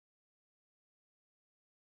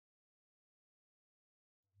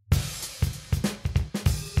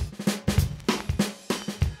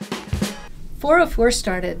404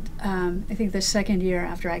 started, I think, the second year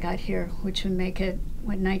after I got here, which would make it,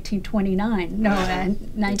 what, 1929?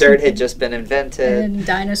 No, dirt had just been invented. And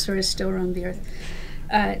dinosaurs still roamed the earth.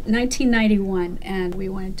 1991, and we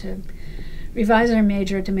wanted to revise our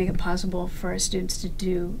major to make it possible for our students to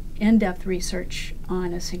do in-depth research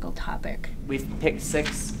on a single topic. We've picked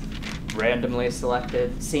 6 randomly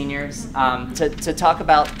selected seniors to talk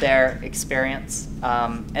about their experience,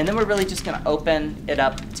 and then we're really just going to open it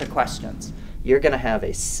up to questions. You're going to have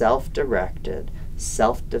a self-directed,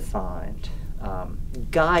 self-defined,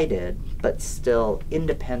 guided, but still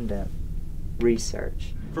independent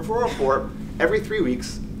research. For 404, every 3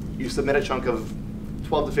 weeks, you submit a chunk of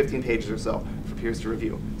 12 to 15 pages or so for peers to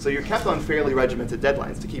review. So you're kept on fairly regimented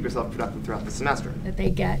deadlines to keep yourself productive throughout the semester. That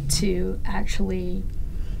they get to actually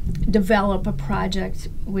develop a project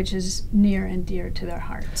which is near and dear to their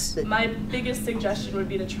hearts. My biggest suggestion would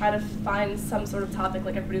be to try to find some sort of topic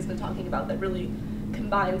like everybody's been talking about that really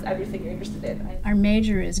combines everything you're interested in. Our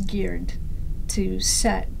major is geared to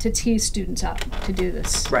tee students up to do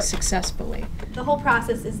this successfully. The whole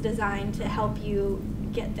process is designed to help you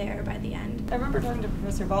get there by the end. I remember talking to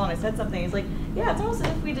Professor Ball and I said something. He's like, "Yeah, it's almost as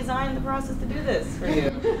if we designed the process to do this for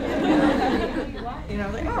you." You know, I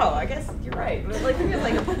was like, "Oh, I guess you're right." But like, he was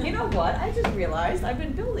like, "You know what? I just realized I've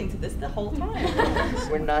been building to this the whole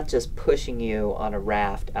time." We're not just pushing you on a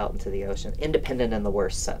raft out into the ocean, independent in the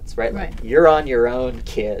worst sense, right? Right. Like, you're on your own,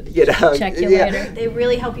 kid. You know. Check you later. They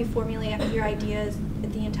really help you formulate your ideas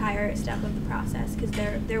at the entire step of the process because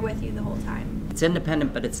they're with you the whole time. It's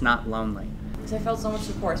independent, but it's not lonely. Because I felt so much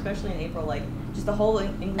support, especially in April. Like, just the whole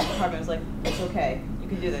English department was like, "It's okay. You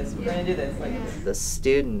can do this. We're going to do this." Like, The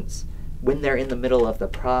students, when they're in the middle of the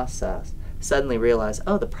process, suddenly realize,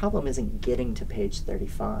 oh, the problem isn't getting to page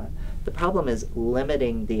 35. The problem is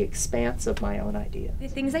limiting the expanse of my own idea. The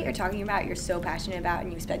things that you're talking about, you're so passionate about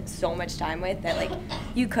and you spend so much time with that, like,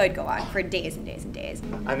 you could go on for days and days and days.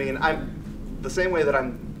 I mean, I'm the same way that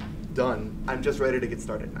I'm done. I'm just ready to get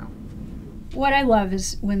started now. What I love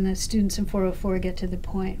is when the students in 404 get to the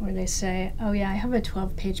point where they say, "Oh yeah, I have a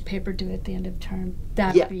 12-page paper due at the end of term.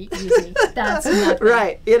 That'd be easy. That's nothing."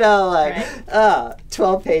 Right, you know, like,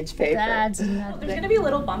 12-page paper. That's nothing. There's going to be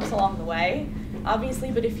little bumps along the way,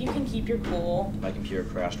 obviously, but if you can keep your cool. My computer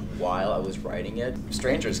crashed while I was writing it.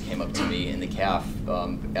 Strangers came up to me in the CAF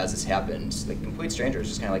as this happened. Like, complete strangers,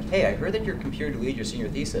 just kind of like, "Hey, I heard that your computer deleted your senior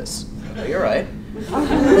thesis. Are you all right?"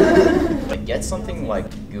 Like, get something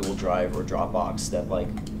like Google Drive or Dropbox that like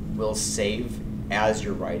will save as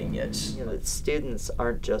you're writing it. You know, students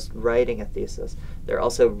aren't just writing a thesis; they're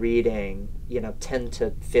also reading, 10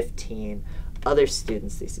 to 15 other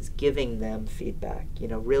students' theses, giving them feedback.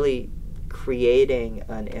 Really creating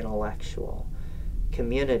an intellectual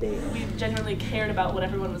community. We genuinely cared about what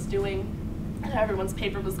everyone was doing and how everyone's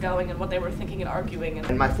paper was going and what they were thinking and arguing.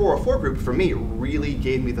 And my 404 group, for me, really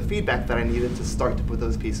gave me the feedback that I needed to start to put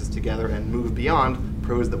those pieces together and move beyond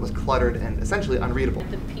prose that was cluttered and essentially unreadable.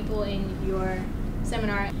 The people in your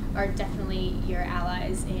seminar are definitely your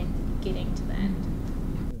allies in getting to the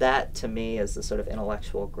end. That, to me, is the sort of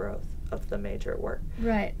intellectual growth of the major work.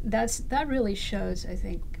 Right. That really shows, I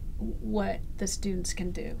think, what the students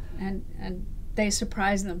can do, and they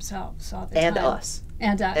surprise themselves all the time. And us.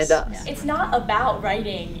 And us. And us. Yeah. It's not about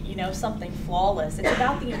writing, something flawless. It's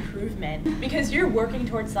about the improvement because you're working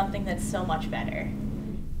towards something that's so much better.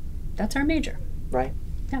 That's our major. Right.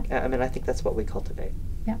 Yeah. I mean, I think that's what we cultivate.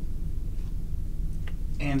 Yeah.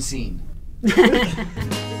 And scene.